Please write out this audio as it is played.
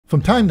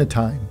From time to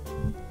time,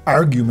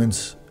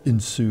 arguments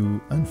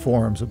ensue on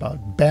forums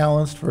about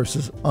balanced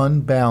versus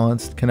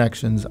unbalanced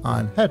connections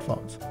on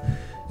headphones.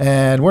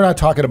 And we're not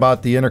talking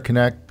about the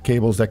interconnect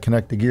cables that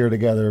connect the gear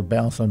together,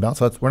 balanced,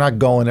 unbalanced. We're not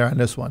going there on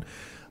this one.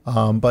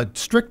 But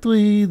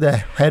strictly the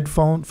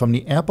headphone, from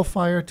the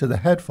amplifier to the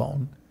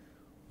headphone,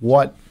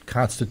 what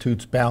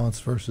constitutes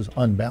balanced versus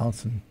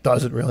unbalanced, and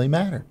does it really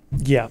matter?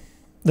 Yeah.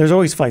 There's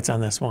always fights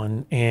on this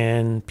one,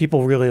 and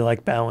people really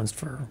like balanced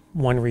for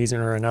one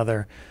reason or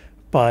another.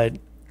 But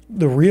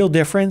the real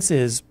difference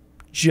is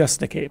just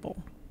the cable.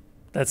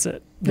 That's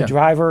it. The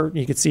driver,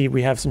 you can see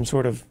we have some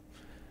sort of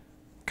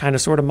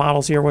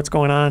models here, what's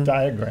going on.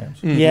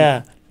 Diagrams. Mm-hmm.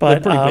 Yeah.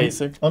 But they're pretty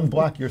basic.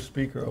 Unblock your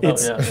speaker.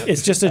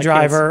 It's just a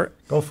driver.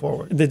 Go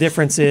forward. The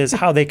difference is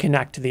how they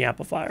connect to the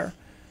amplifier.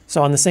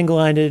 So on the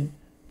single-ended,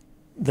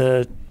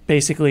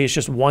 basically it's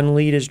just one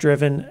lead is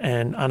driven,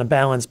 and on a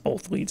balance,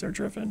 both leads are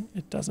driven.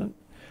 It doesn't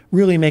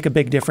really make a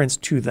big difference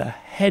to the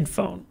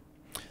headphone.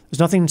 There's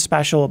nothing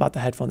special about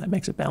the headphone that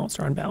makes it balanced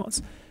or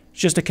unbalanced.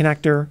 It's just a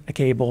connector, a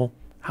cable,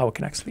 how it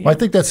connects to the amp. I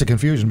think that's the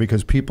confusion,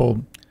 because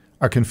people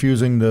are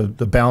confusing the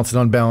balanced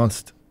and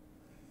unbalanced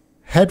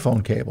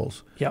headphone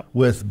cables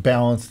with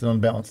balanced and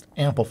unbalanced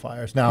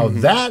amplifiers. Now,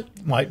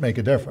 that might make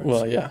a difference.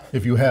 Well, yeah.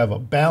 If you have a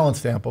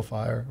balanced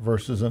amplifier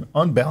versus an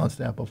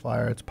unbalanced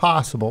amplifier, it's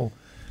possible.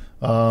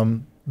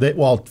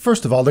 Well,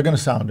 first of all, they're going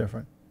to sound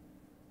different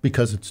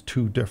because it's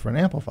two different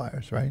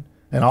amplifiers, right?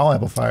 And all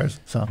amplifiers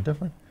sound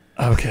different.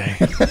 Okay.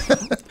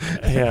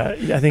 Yeah,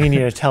 I think you need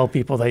to tell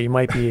people that you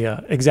might be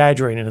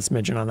exaggerating a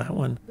smidgen on that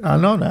one.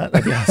 No, not.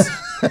 Yes.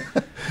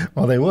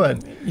 Well, they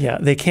would. Yeah,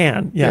 they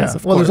can. Yes,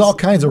 of well, course. there's all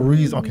kinds of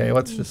reasons. Okay,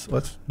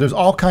 there's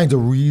all kinds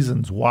of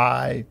reasons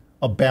why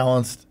a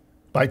balanced,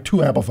 like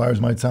two amplifiers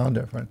might sound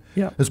different.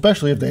 Yeah.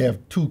 Especially if they have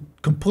two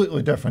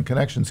completely different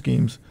connection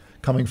schemes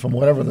coming from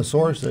whatever the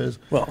source is.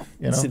 Well,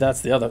 see,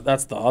 that's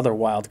the other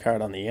wild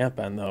card on the amp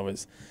end, though,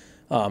 is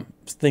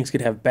things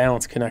could have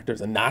balanced connectors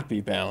and not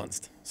be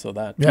balanced. So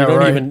that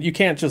you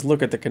can't just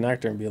look at the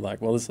connector and be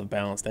like, well, this is a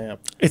balanced amp.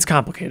 It's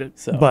complicated.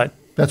 So but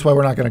that's why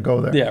we're not going to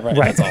go there. Yeah, right.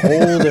 That's a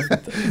whole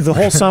different thing. The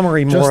whole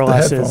summary, more or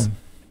less, headphone. is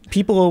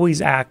people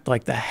always act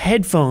like the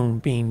headphone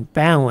being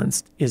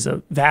balanced is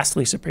a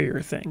vastly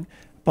superior thing.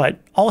 But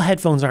all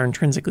headphones are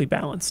intrinsically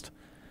balanced.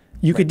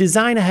 You could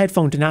design a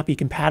headphone to not be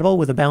compatible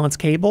with a balanced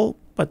cable,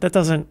 but that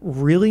doesn't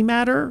really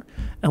matter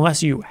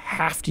unless you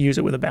have to use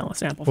it with a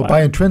balanced amplifier. Well,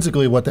 by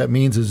intrinsically, what that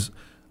means is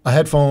a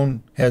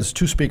headphone has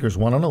two speakers,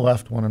 one on the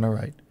left, one on the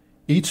right.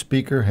 Each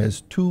speaker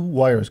has two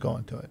wires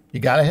going to it. You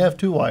got to have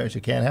two wires.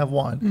 You can't have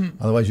one.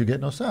 Otherwise, you get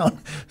no sound.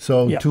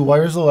 So two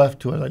wires to the left,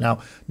 two on the right.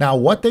 Now,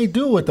 what they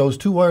do with those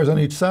two wires on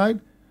each side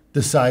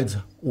decides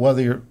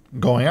whether you're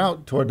going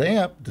out toward the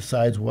amp,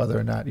 decides whether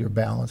or not you're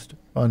balanced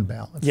or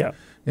unbalanced. Yeah.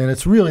 And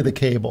it's really the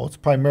cable. It's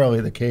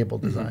primarily the cable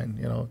design,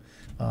 you know.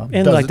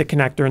 And like the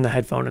connector and the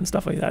headphone and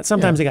stuff like that.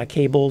 Sometimes they got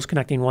cables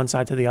connecting one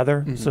side to the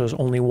other, so there's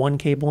only one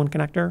cable and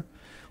connector.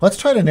 Let's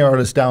try to narrow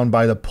this down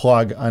by the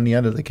plug on the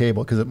end of the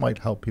cable, because it might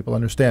help people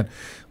understand.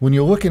 When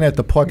you're looking at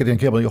the plug at the end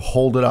cable, you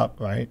hold it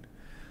up, right?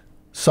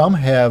 Some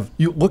have,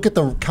 you look at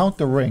count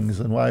the rings,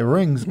 and why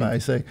rings, I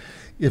say,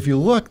 if you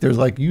look,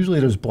 usually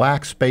there's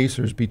black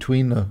spacers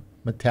between the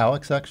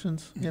metallic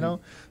sections, you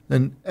know?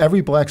 Then every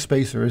black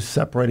spacer is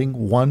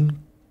separating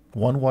one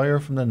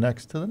wire from the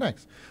next to the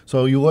next.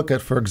 So you look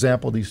at, for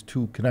example, these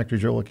two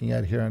connectors you're looking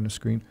at here on the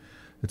screen.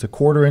 It's a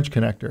 1/4-inch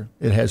connector.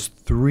 It has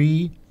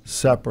three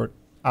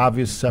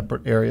obvious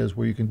separate areas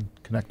where you can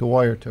connect the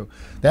wire to.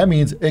 That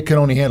means it can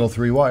only handle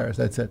 3 wires.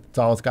 That's it. That's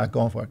all it's got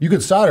going for it. You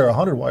could solder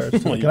 100 wires to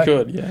the connector.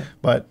 You could, yeah.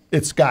 But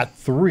it's got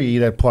 3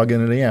 that plug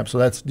into the amp. So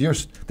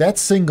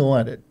that's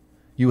single-ended.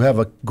 You have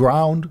a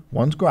ground,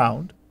 one's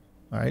ground,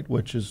 all right,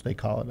 which is, they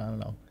call it, I don't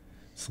know,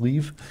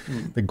 sleeve.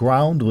 The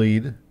ground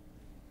lead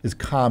is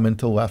common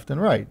to left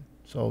and right.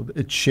 So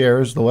it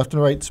shares, the left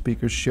and right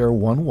speakers share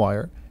one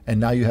wire, and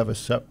now you have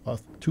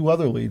two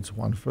other leads,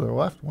 one for the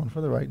left, one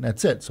for the right, and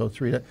that's it. So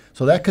 3.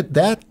 So that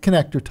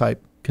connector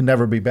type can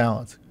never be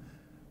balanced,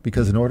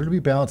 because in order to be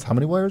balanced, how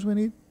many wires we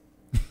need?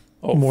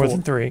 More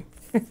than 3.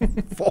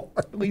 4,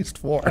 at least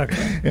 4.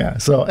 Okay. Yeah.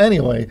 So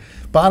anyway,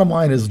 bottom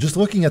line is just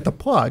looking at the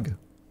plug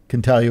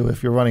can tell you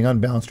if you're running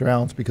unbalanced or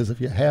balanced, because if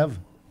you have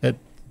it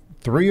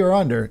 3 or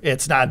under,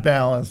 it's not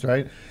balanced,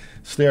 right?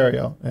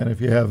 Stereo. And if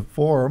you have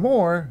 4 or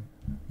more,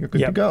 you're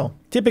good to go.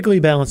 Typically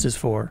balanced is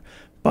 4,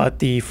 but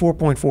the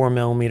 4.4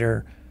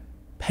 millimeter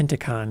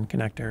Pentacon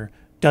connector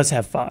does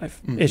have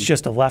 5. It's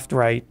just a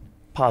left-right,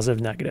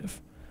 positive,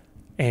 negative,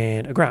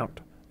 and a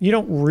ground. You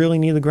don't really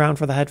need the ground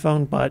for the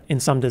headphone, but in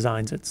some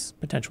designs it's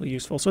potentially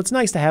useful. So it's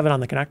nice to have it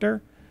on the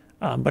connector,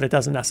 but it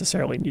doesn't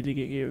necessarily need to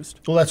get used.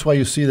 Well, that's why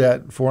you see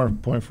that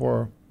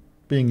 4.4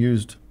 being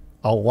used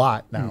a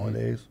lot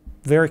nowadays.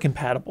 Very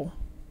compatible.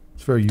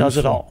 It's very useful. Does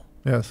it all.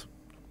 Yes.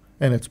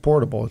 And it's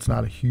portable. It's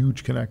not a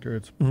huge connector.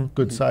 It's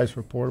good size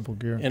for portable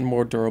gear. And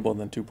more durable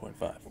than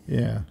 2.5.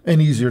 Yeah.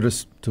 And easier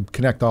to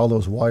connect all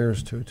those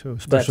wires to, too.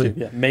 Especially,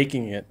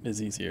 making it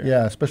is easier.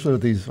 Yeah, especially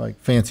with these like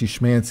fancy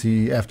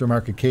schmancy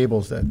aftermarket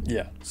cables that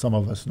Yeah. some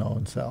of us know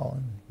and sell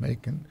and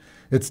make. And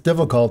it's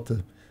difficult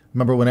to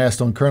remember when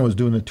Aston Kern was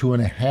doing the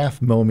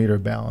 2.5 millimeter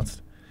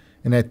balanced,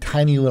 and that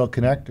tiny little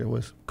connector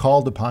was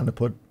called upon to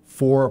put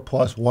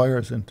 4+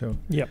 wires into.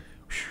 Yep.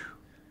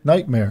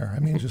 Nightmare.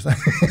 I mean, just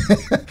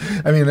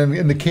I mean,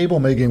 in the cable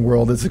making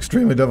world, it's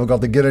extremely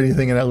difficult to get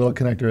anything in that little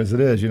connector as it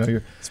is. You know,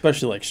 you're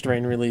especially like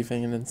strain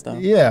relieving and stuff.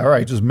 Yeah,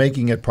 right. Just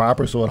making it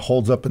proper so it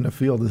holds up in the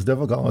field is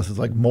difficult unless it's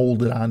like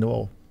molded onto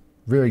a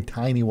very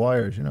tiny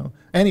wires. You know.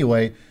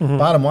 Anyway,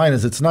 bottom line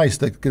is it's nice.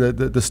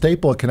 The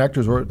staple of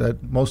connectors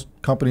that most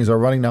companies are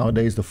running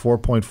nowadays, the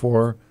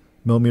 4.4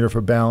 millimeter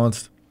for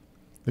balanced,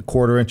 the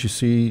 1/4 inch you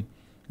see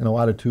in a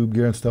lot of tube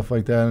gear and stuff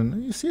like that,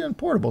 and you see it in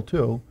portable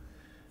too.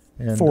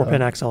 And, 4-pin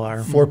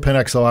XLR. 4-pin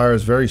XLR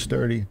is very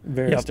sturdy.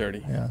 Very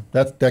sturdy. Yeah,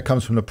 that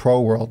comes from the pro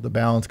world, the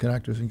balanced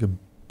connectors. You can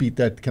beat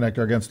that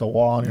connector against the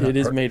wall. And it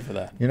is made for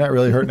that. You're not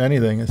really hurting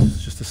anything.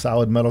 It's just a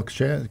solid metal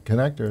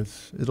connector.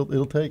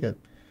 It'll take it.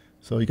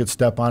 So you could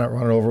step on it,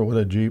 run it over with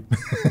a Jeep.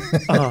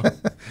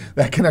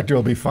 That connector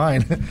will be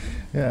fine.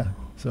 Yeah.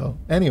 So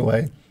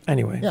anyway.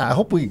 Yeah, I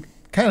hope we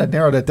kind of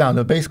narrowed it down.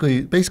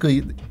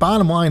 Basically,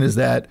 bottom line is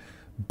that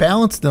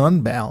balanced and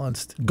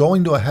unbalanced,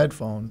 going to a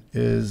headphone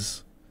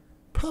is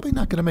probably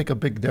not going to make a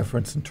big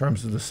difference in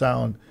terms of the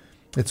sound.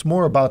 It's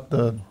more about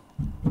the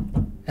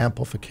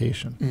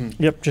amplification.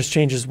 Yep, just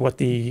changes what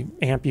the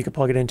amp you could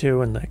plug it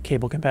into and the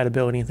cable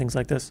compatibility and things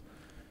like this.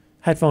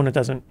 Headphone, it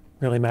doesn't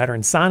really matter.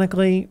 And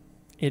sonically,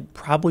 it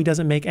probably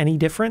doesn't make any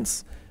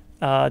difference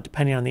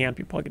depending on the amp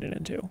you plug it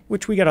into,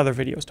 which we got other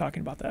videos talking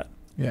about that.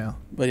 Yeah.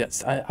 But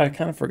yes, I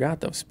kind of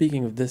forgot though.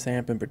 Speaking of this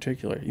amp in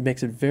particular, he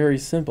makes it very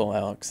simple,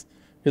 Alex.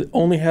 It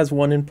only has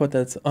one input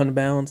that's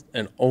unbalanced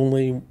and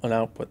only an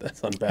output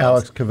that's unbalanced.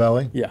 Alex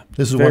Cavelli? Yeah.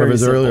 This is one of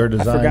his simple. earlier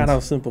designs. I forgot how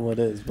simple it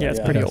is. Yeah, it's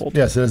pretty old.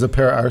 Yes, there's a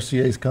pair of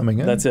RCAs coming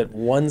in. That's it,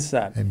 one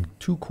set. And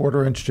 2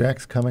 1/4 inch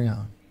jacks coming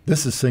out.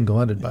 This is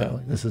single-ended, by the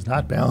way. This is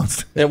not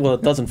balanced. Well,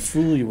 it doesn't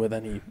fool you with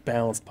any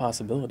balanced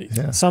possibilities.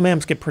 Yeah. Some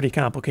amps get pretty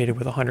complicated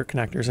with 100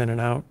 connectors in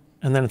and out,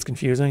 and then it's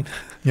confusing.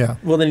 Yeah.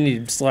 Well, then you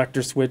need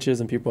selector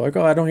switches, and people are like,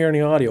 oh, I don't hear any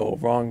audio.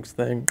 Wrong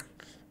thing.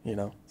 You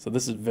know, so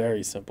this is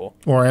very simple.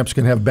 Or amps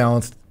can have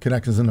balanced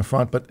connectors in the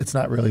front, but it's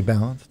not really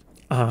balanced.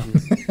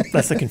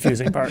 That's the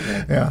confusing part.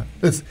 Yeah,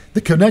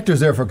 the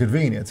connector's there for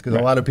convenience because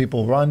a lot of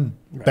people run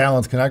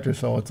balanced connectors,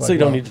 so it's like, so you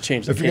don't need to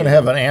change the if you're going to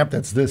have an amp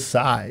that's this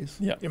size,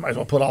 Yeah. you might as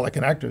well put all the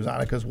connectors on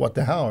it because what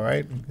the hell,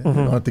 right? You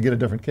don't have to get a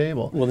different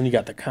cable. Well, then you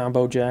got the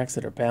combo jacks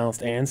that are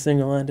balanced and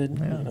single-ended.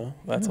 You know,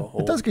 that's a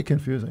whole. It does get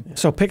confusing.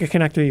 So pick a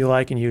connector you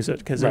like and use it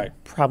because it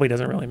probably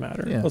doesn't really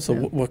matter. Yeah. Well, so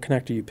what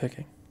connector are you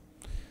picking?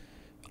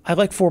 I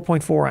like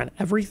 4.4 on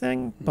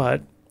everything,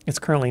 but it's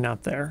currently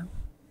not there.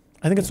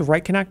 I think it's the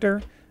right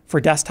connector. For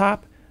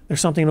desktop,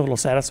 there's something a little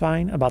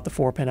satisfying about the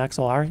 4-pin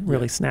XLR. It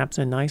really snaps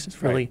in nice.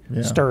 It's really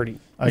sturdy.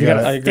 If you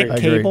got a thick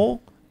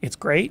cable, it's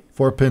great.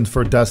 4 pins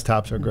for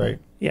desktops are great.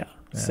 Yeah.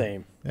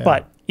 Same. Yeah.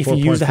 But if you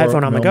use the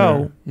headphone on the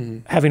go,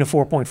 millimeter. having a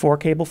 4.4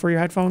 cable for your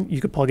headphone,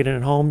 you could plug it in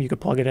at home, you could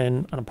plug it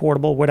in on a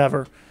portable,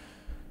 whatever.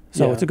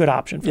 So it's a good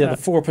option for that.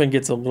 The 4-pin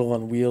gets a little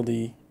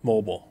unwieldy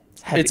mobile.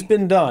 Heavy. It's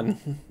been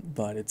done,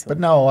 but it's. But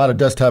now a lot of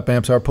desktop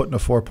amps are putting a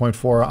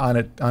 4.4 on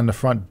it on the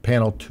front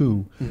panel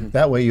too.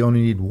 That way you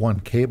only need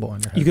one cable on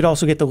your headphone. You could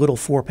also get the little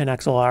 4-pin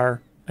XLR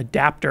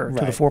adapter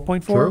to the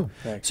 4.4. True.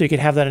 Right. So you could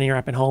have that in your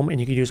app at home,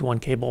 and you could use one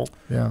cable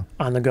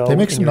on the go. They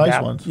make in some your nice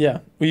DAP. ones. Yeah,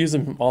 we use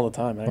them all the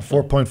time. Actually.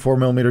 A 4.4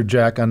 millimeter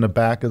jack on the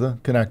back of the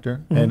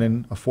connector, and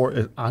then a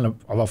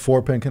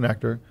 4-pin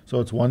connector.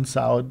 So it's one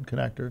solid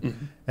connector,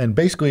 and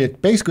basically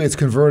it's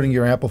converting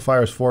your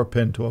amplifier's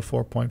 4-pin to a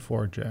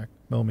 4.4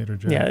 millimeter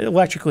jack. Yeah,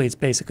 electrically it's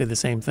basically the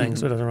same thing,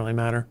 so it doesn't really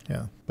matter.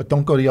 Yeah, but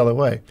don't go the other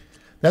way.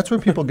 That's where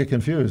people get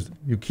confused.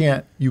 You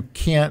can't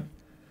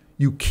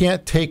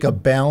take a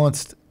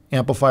balanced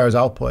amplifier's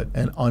output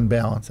and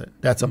unbalance it.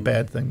 That's a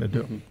bad thing to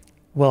do.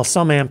 Well,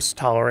 some amps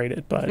tolerate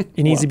it, but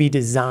it needs to be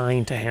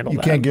designed to handle You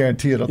that. can't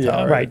guarantee it'll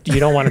tolerate it. Right. You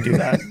don't want to do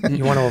that.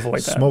 You want to avoid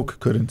that. Smoke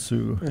could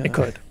ensue. It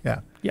could. Yeah.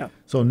 Yeah.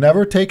 So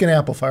never take an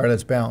amplifier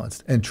that's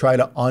balanced and try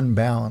to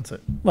unbalance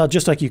it. Well,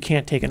 just like you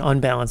can't take an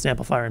unbalanced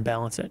amplifier and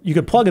balance it. You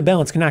could plug a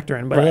balanced connector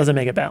in, but it doesn't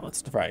make it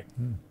balanced. Right.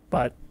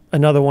 But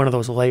another one of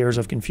those layers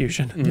of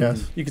confusion.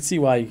 Yes. You can see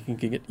why you can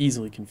get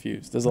easily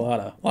confused. There's a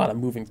lot of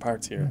moving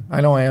parts here.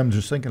 I know I am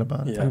just thinking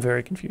about it. Yeah. I'm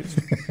very confused.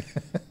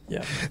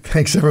 Yeah.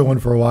 Thanks everyone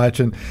for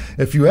watching.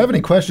 If you have any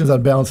questions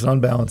on balance and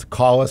unbalance,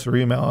 call us or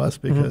email us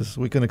because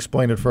we can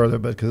explain it further,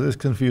 but because it's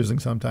confusing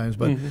sometimes.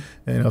 But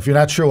if you're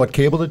not sure what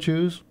cable to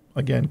choose,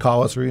 again,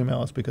 call us or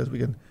email us because we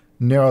can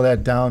narrow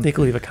that down. They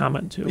could leave a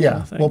comment too.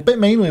 Yeah. Well,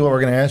 mainly what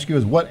we're going to ask you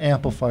is what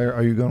amplifier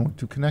are you going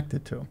to connect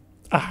it to?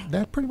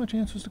 That pretty much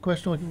answers the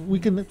question. Like, we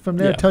can from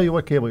there tell you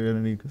what cable you're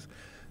going to need because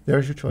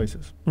there's your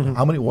choices.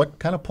 What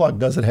kind of plug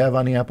does it have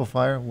on the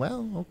amplifier?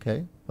 Well,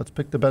 okay, let's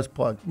pick the best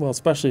plug. Well,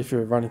 especially if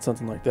you're running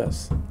something like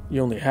this,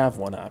 you only have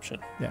one option.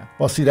 Yeah.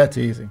 Well, see, that's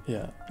easy.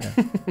 Yeah.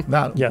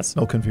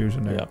 No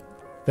confusion there. Yeah.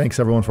 Thanks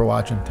everyone for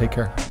watching. Take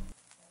care.